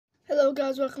Hello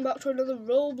guys, welcome back to another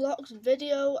Roblox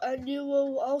video, and you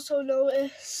will also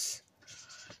notice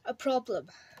a problem.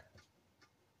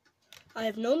 I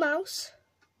have no mouse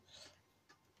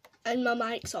and my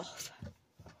mic's off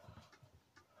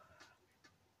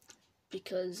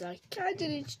because I kinda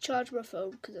need to charge my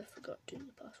phone because I forgot to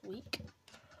the past week.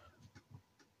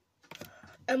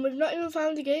 And we've not even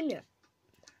found the game yet.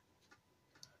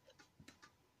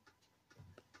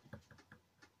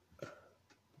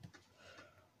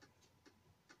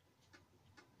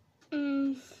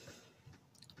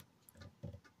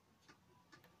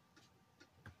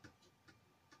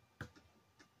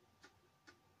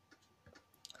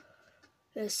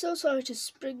 I'm so sorry to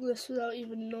spring this without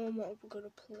even knowing what we're going to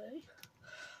play.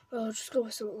 I'll just go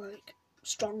with something like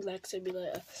Strong Leg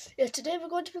Simulator. Yeah, today we're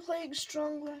going to be playing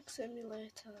Strong Leg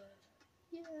Simulator.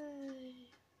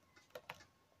 Yay!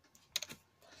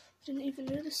 Didn't even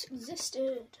know this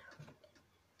existed.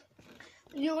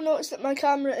 You'll notice that my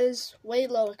camera is way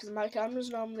lower because my camera's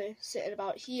normally sitting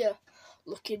about here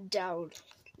looking down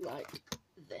like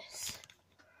this.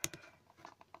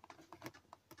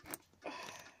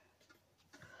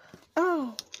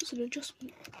 Oh, it's an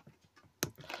adjustment.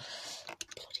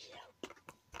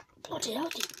 Bloody hell,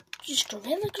 did you just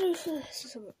Gorilla Glue for this or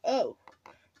something? Oh,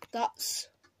 that's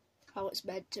how it's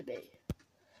meant to be.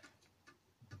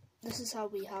 This is how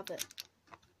we have it.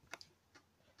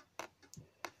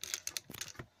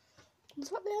 Is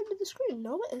that the end of the screen?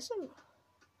 No, it isn't.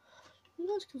 You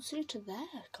guys can see to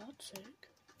there, God's sake.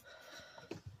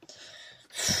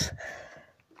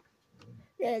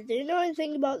 Yeah, the annoying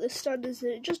thing about this stand is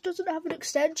that it just doesn't have an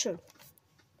extension.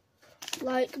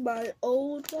 Like my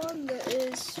old one that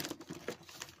is...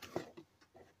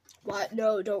 Right,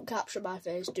 no, don't capture my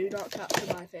face. Do not capture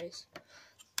my face.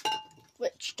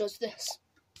 Which does this.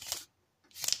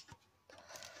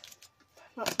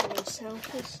 That's my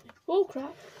selfish. Oh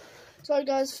crap. Sorry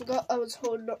guys, forgot I was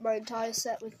holding up my entire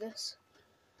set with this.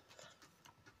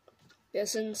 Yeah,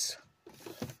 since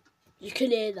you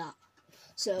can hear that.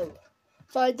 So,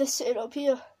 if I had this sitting up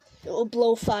here, it will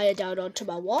blow fire down onto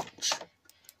my watch,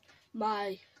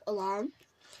 my alarm,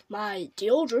 my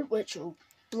deodorant, which will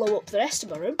blow up the rest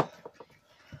of my room,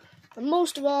 and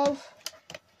most of all,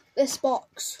 this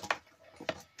box.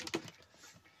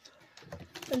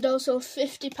 And also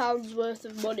 £50 worth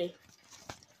of money,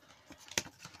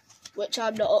 which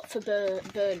I'm not up for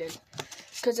burning,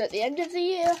 because at the end of the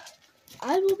year,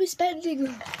 I will be spending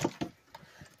them.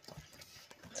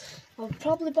 I'll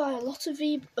probably buy a lot of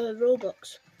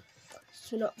Robux.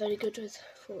 So we're not very good with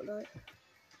Fortnite.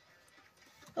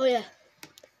 Oh yeah,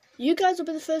 you guys will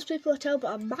be the first people to tell,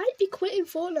 but I might be quitting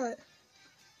Fortnite.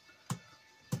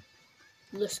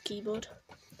 Less keyboard.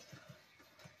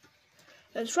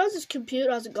 And as far as this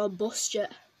computer hasn't gone bust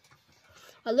yet,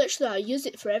 I use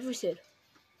it for everything.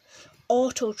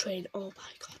 Auto train. Oh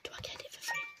my god, do I get it for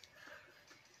free?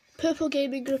 Purple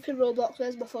gaming group in Roblox.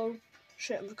 Where's my phone?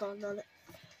 Shit, I'm recording on it.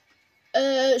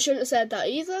 Shouldn't have said that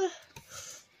either.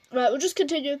 Right, we'll just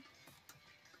continue.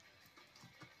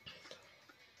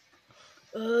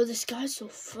 Oh, this guy's so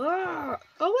far.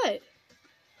 Oh wait,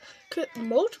 could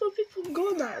multiple people go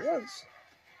on that at once?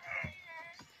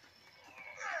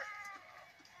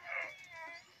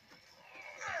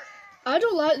 I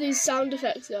don't like these sound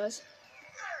effects, guys.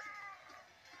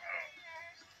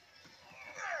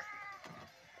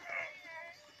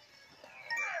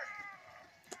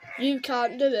 You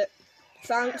can't do it.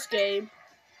 Thanks, game.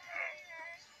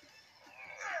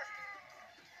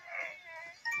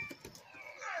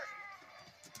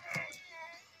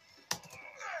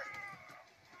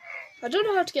 I don't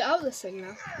know how to get out of this thing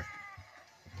now.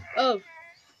 Oh.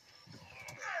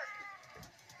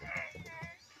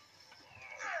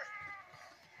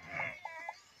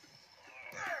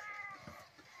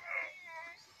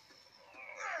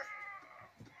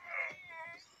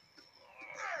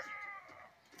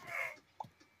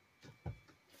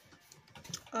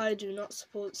 I do not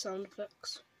support sound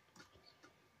effects.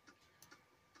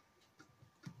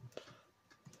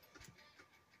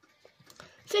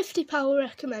 £50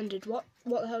 recommended. What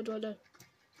the hell do I do?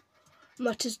 Am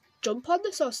I to jump on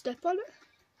this or step on it?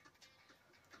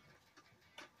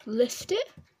 Lift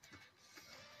it?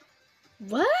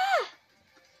 Where?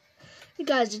 Hey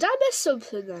guys, did I miss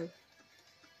something then?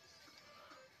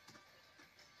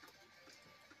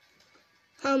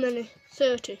 How many?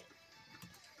 30.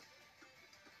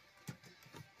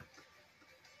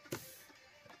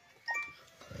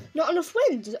 Not enough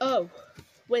wins? Oh,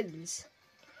 wins.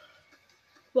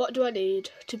 What do I need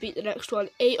to beat the next one?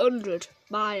 800.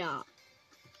 My art.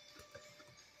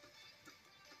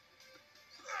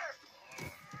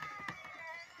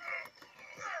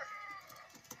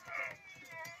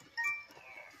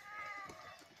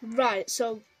 Right,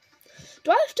 so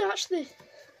do I have to actually...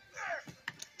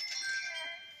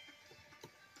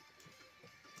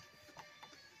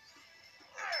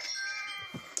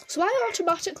 So I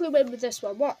automatically win with this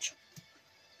one, watch.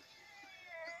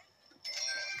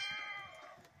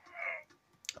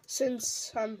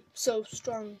 Since I'm so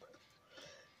strong.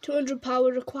 200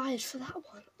 power required for that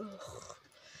one. Ugh.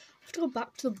 I have to go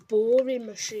back to the boring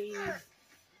machine.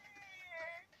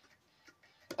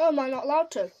 Oh, am I not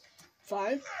allowed to?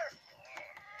 Fine.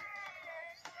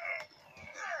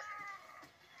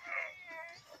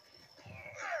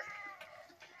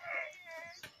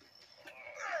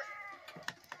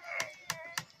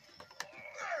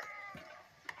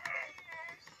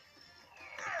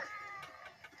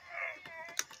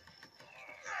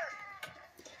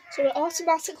 So it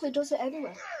automatically does it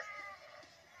anyway.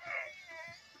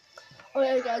 Oh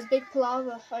yeah guys, big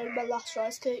palaver. I had my last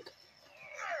rice cake.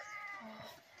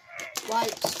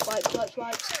 Wipes, wipes, wipes,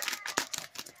 wipes.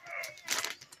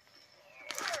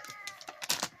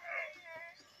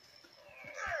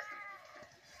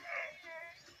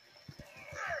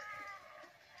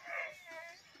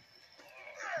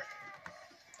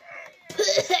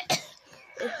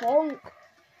 A honk.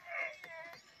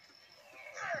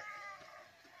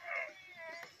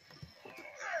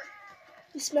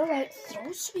 You smell like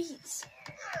throw sweets.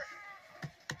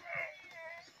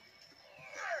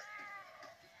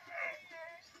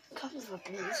 Can't believe I've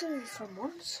been using these for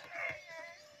months.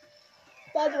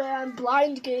 By the way, I'm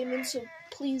blind gaming, so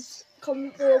please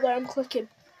comment below where I'm clicking.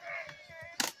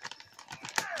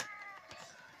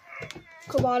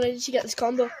 Come on, I need to get this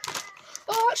combo.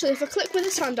 Oh, actually, if I click with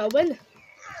this hand, I'll win.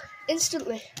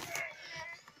 Instantly.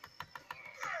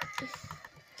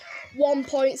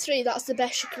 1.3, that's the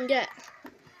best you can get.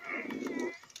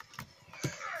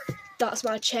 That's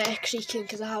my chair creaking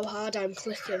because of how hard I'm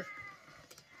clicking.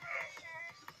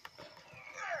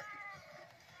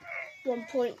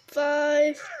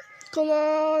 1.5. Come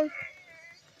on.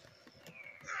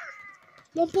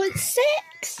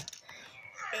 1.6.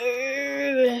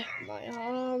 My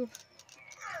arm.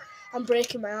 I'm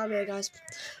breaking my arm here, guys.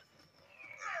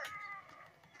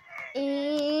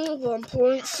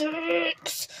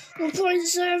 1.6.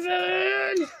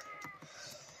 1.7.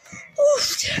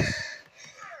 Oof.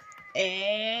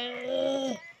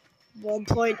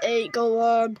 1.8, go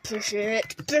on, push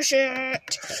it, push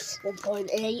it.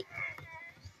 1.8.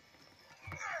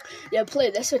 Yeah,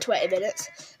 play this for 20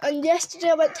 minutes. And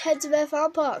yesterday I went to Heads of Air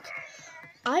Farm Park.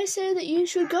 I say that you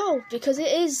should go because it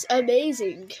is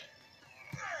amazing.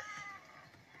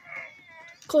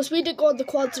 Of course, we didn't go on the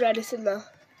quads or anything though.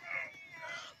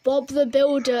 Bob the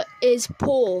Builder is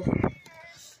poor.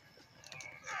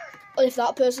 If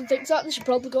that person thinks that, they should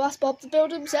probably go ask Bob the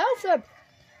Builder himself then.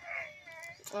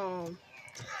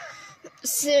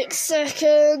 6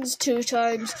 seconds, 2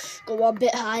 times. Go one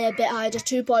bit higher, to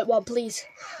 2.1, please.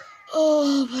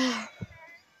 Oh, man.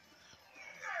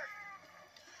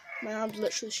 My arm's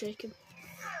literally shaking.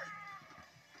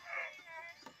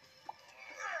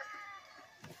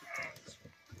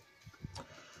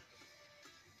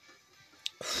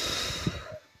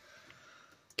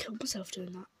 Killed myself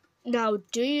doing that. Now,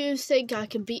 do you think I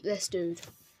can beat this dude?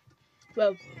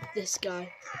 Well, this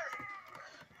guy.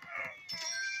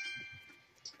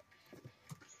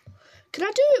 Can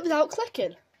I do it without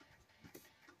clicking?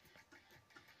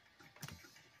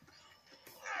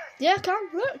 Yeah, I can,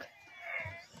 look.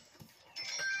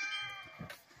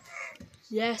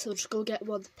 Yes, I'll just go get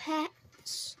one of the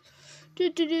pets.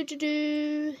 You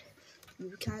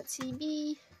can't see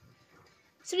me.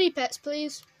 3 pets,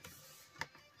 please.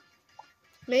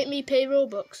 Make me pay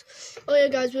Robux. Oh yeah,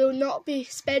 guys, we will not be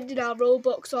spending our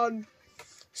Robux on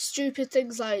stupid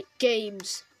things like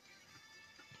games.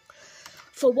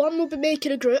 For one, we'll be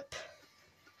making a group,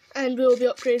 and we'll be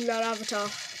upgrading our avatar.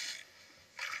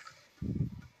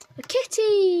 A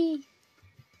kitty!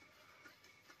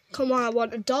 Come on, I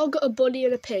want a dog, a bunny,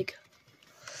 and a pig.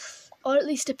 Or at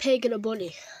least a pig and a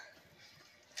bunny.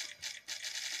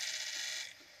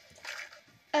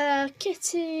 A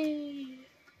kitty!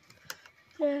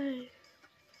 Yay.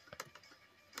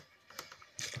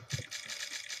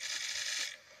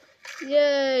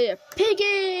 Yay, a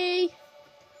piggy!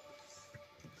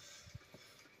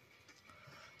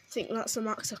 I think that's the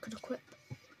max I could equip.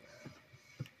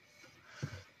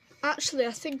 Actually,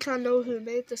 I think I know who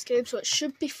made this game, so it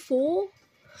should be 4.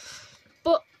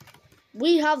 But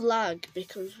we have lag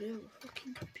because we have a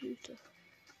fucking computer.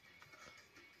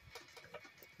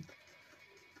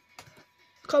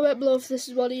 Comment below if this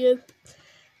is one of you.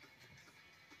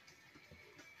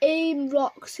 Aim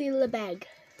Roxy Lebeg.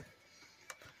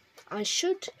 I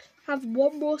should have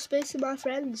one more space in my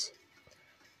friends.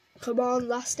 Come on,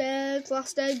 last egg,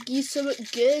 give something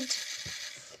good.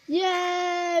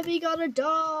 Yeah, we got a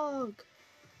dog.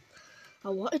 I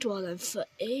wanted one of them for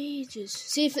ages.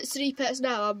 See if it's 3 pets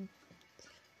now,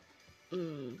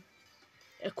 I'm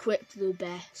equipped the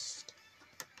best.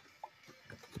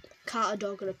 Cat, a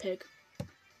dog, and a pig.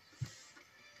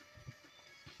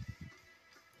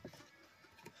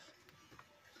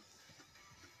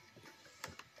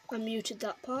 I muted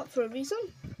that part for a reason.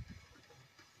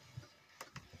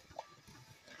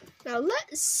 Now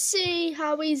let's see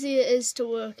how easy it is to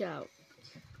work out.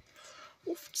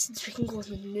 Since we can go on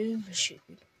the new machine.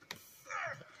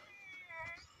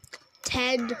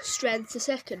 10 strength a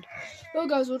second. Well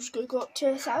guys, we're just going to go up to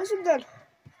 1,000 then.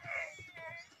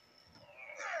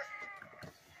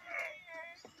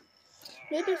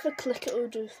 Maybe if I click it will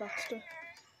do faster.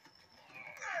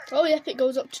 Oh yep, it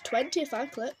goes up to 20 if I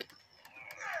click.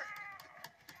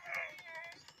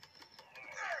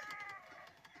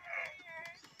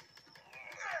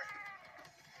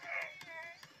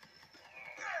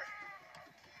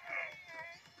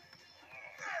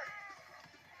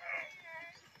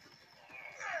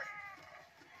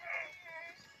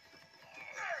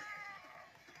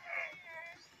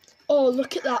 Oh,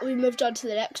 look at that, we moved on to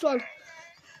the next one.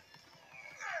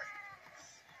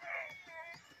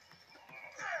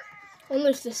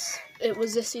 Only if it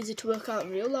was this easy to work out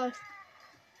in real life.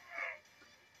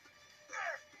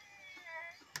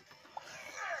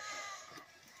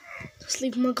 Let's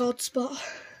leave my god spot.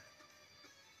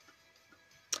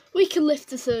 We can lift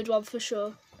the 3rd one for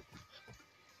sure.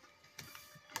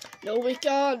 No, we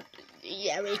can't.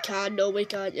 Yeah, we can. No, we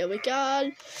can't. Yeah, we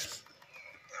can.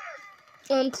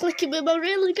 I'm clicking with my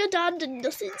really good hand and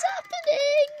nothing's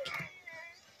happening.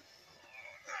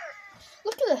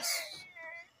 Look at this.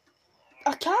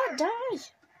 I can't die.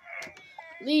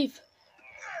 Leave.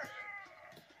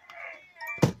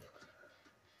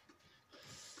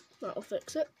 That'll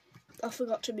fix it. I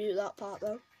forgot to mute that part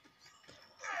though.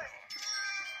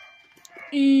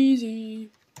 Easy.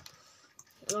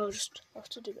 I'll just have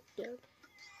to do it again.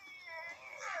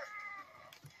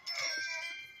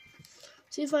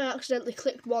 See if I accidentally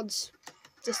clicked once,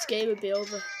 this game would be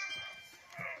over.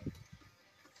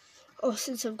 Oh,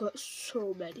 since I've got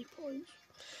so many points.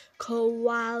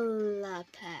 Koala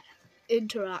pet.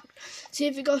 Interact. See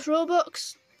if it got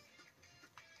Robux.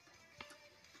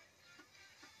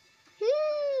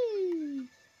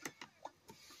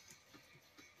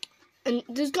 And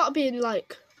there's got to be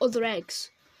like other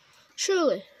eggs.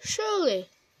 Surely.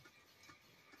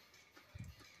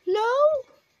 No?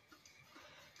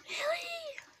 Really?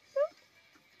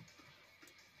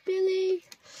 Billy.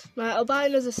 Right, I'll buy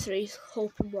another 3,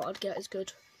 hoping what I'd get is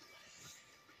good.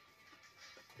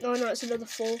 Oh no, it's another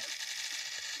 4.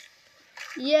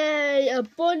 Yay, a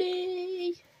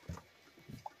bunny!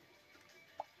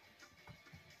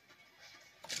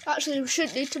 Actually, we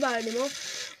shouldn't need to buy anymore,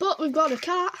 but we've got a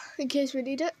cat in case we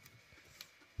need it.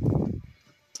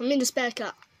 I mean a spare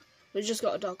cat. We've just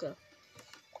got a dog though.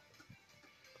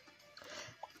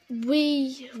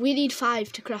 We need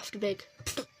 5 to craft a big.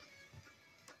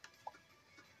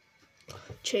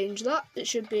 Change that. It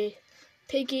should be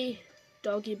piggy,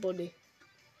 doggy, bunny.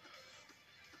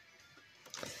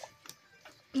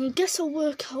 I guess I'll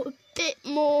work out a bit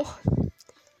more.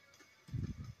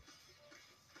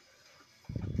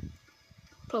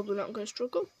 Probably not going to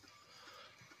struggle.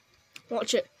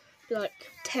 Watch it. Be like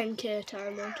 10k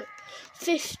time, won't it?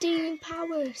 15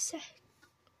 power a sec.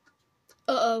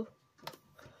 Uh-oh.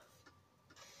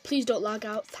 Please don't lag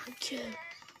out. Thank you.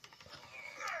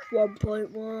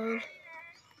 1.1.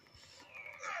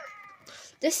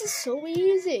 This is so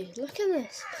easy. Look at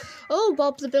this. Oh,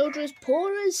 Bob the Builder's Paw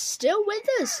is still with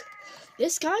us.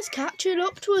 This guy's catching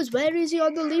up to us. Where is he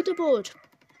on the leaderboard?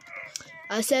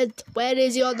 I said, where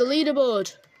is he on the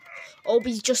leaderboard? Oh,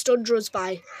 he's just under us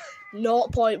by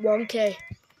 0.1k.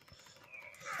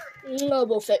 No,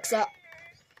 we'll fix that.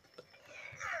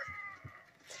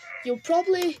 You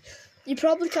probably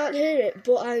can't hear it,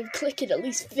 but I'm clicking at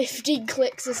least 15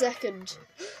 clicks a second.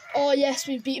 Oh yes,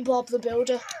 we've beaten Bob the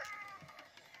Builder.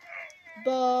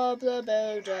 Bob the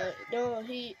Builder, no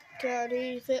he can't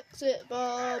fix it.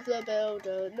 Bob the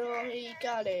Builder, no he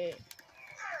can't.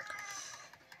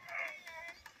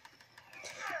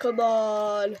 Come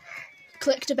on,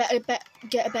 click to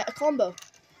get a better combo.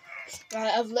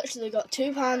 Right, I've literally got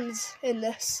 2 hands in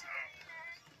this.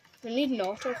 I need an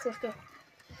auto clicker.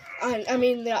 I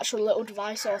mean the actual little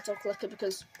device auto clicker,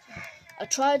 because I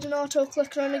tried an auto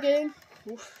clicker on a game.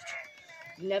 Oof,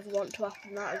 never want to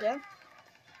happen that again.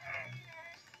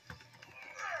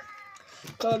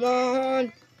 Come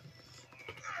on.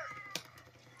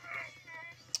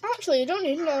 Actually, you don't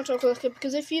need an auto clicker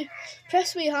because if you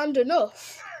press with your hand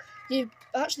enough, you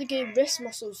actually gain wrist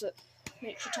muscles that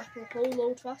makes you tackle a whole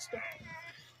load faster.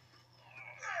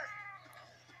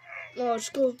 No,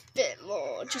 just go a bit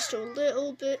more, just a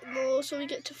little bit more, so we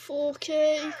get to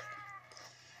 4K.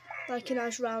 Like a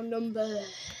nice round number.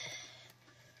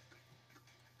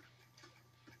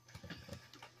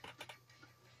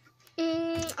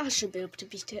 I should be able to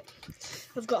beat it.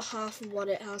 I've got half of what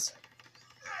it has.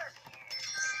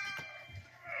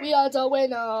 We are the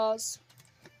winners.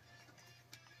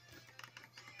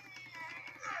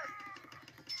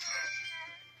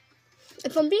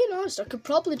 If I'm being honest, I could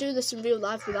probably do this in real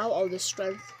life without all this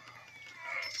strength.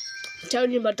 I'm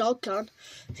telling you, my dog can.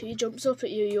 If he jumps up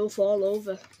at you, you'll fall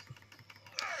over.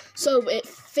 So it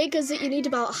figures that you need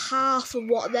about half of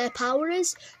what their power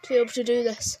is to be able to do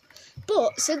this.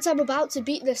 But since I'm about to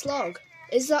beat this log,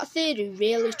 is that theory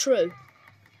really true?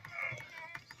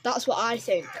 That's what I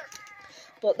think.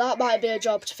 But that might be a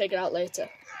job to figure out later.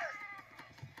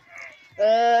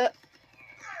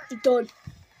 Done.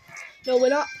 No, we're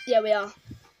not. Yeah, we are.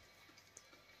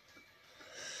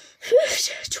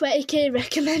 20k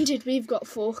recommended. We've got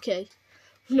 4k.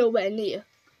 Nowhere near.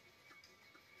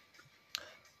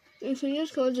 You can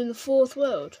use coins in the fourth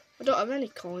world. I don't have any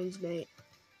coins, mate.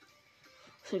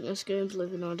 I think this game's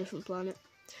living on a different planet.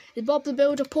 Is Bob the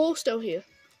Builder Paul still here?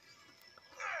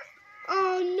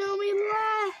 Oh no, he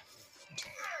left!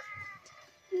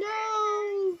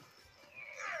 No!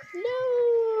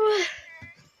 No!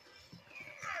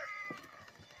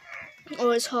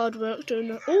 Oh, it's hard work doing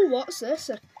that. Oh, what's this?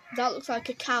 That looks like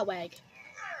a cow egg.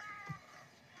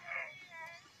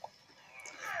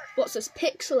 What's this?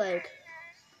 Pixel egg.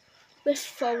 Lift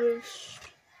forest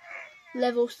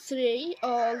level 3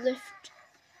 or lift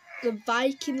the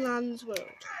Viking Lands world.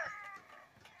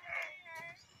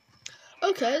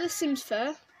 Okay, this seems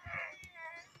fair.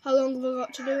 How long have I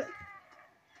got to do it?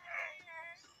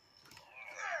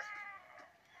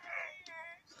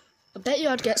 I bet you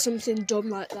I'd get something dumb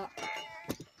like that.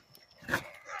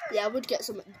 Yeah, I would get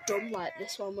something dumb like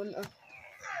this one, wouldn't I?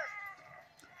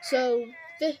 So,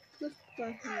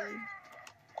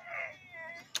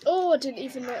 oh, I didn't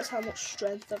even notice how much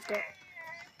strength I've got.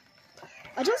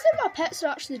 I don't think my pets are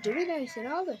actually doing anything,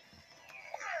 are they?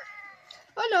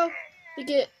 Oh no,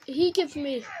 he gives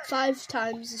me 5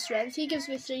 times the strength, he gives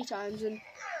me 3 times, and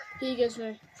he gives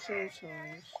me 4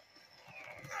 times.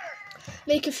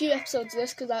 Make a few episodes of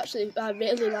this because actually I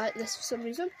really like this for some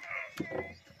reason.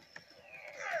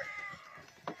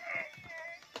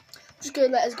 Just gonna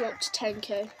let us go up to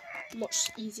 10k.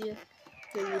 Much easier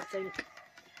than you think.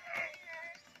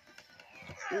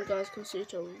 You guys can see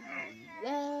it over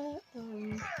there.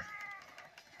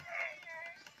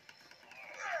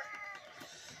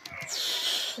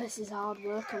 This is hard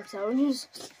work, I'm telling you.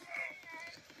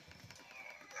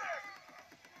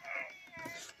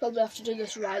 Probably have to do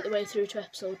this right the way through to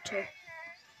episode 2.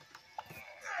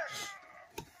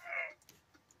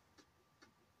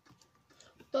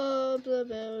 Bob the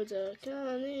Builder,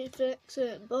 can he fix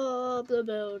it? Bob the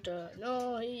Builder,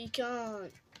 no he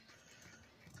can't.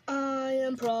 I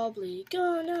am probably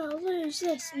gonna lose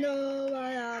this. No,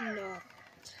 I am not.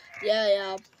 Yeah,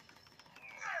 I am.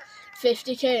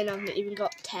 50k and I haven't even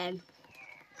got 10.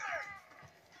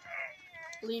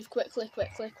 Leave quickly,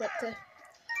 quickly, quickly.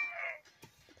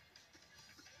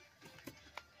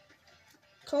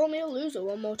 Call me a loser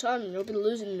one more time and you'll be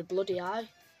losing in the bloody eye.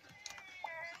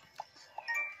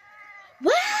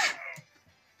 Where?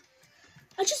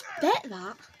 I just bet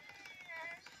that.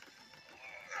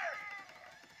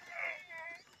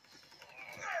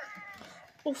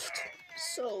 Oof,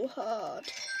 so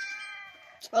hard.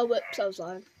 Oh, whoops, I was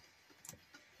lying.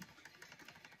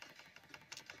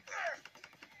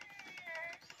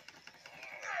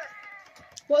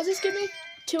 What does this give me?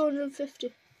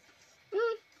 250.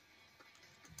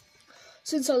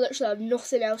 Since I literally have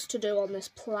nothing else to do on this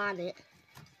planet,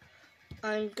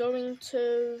 I'm going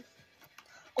to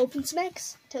open some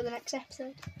eggs till the next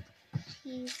episode.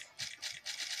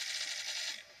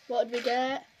 What did we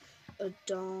get? A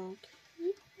dog.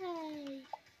 Yay!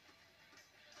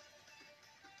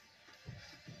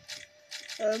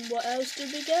 What else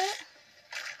did we get?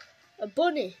 A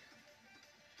bunny.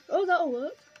 Oh, that'll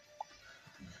work.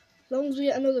 As long as we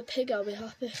get another pig, I'll be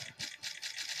happy.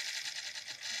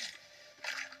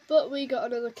 But we got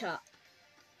another cat.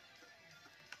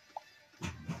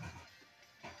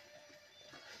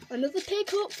 Another pig,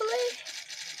 hopefully?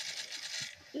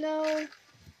 No.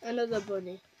 Another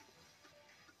bunny.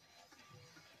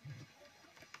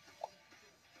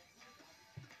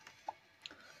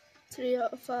 Three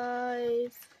out of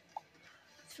 5.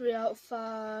 3 out of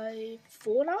 5,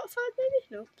 4 out of 5 maybe?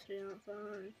 Nope, 3 out of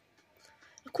 5.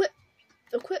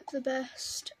 Equip the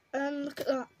best, and look at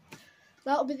that.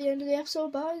 That'll be the end of the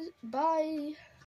episode. Bye.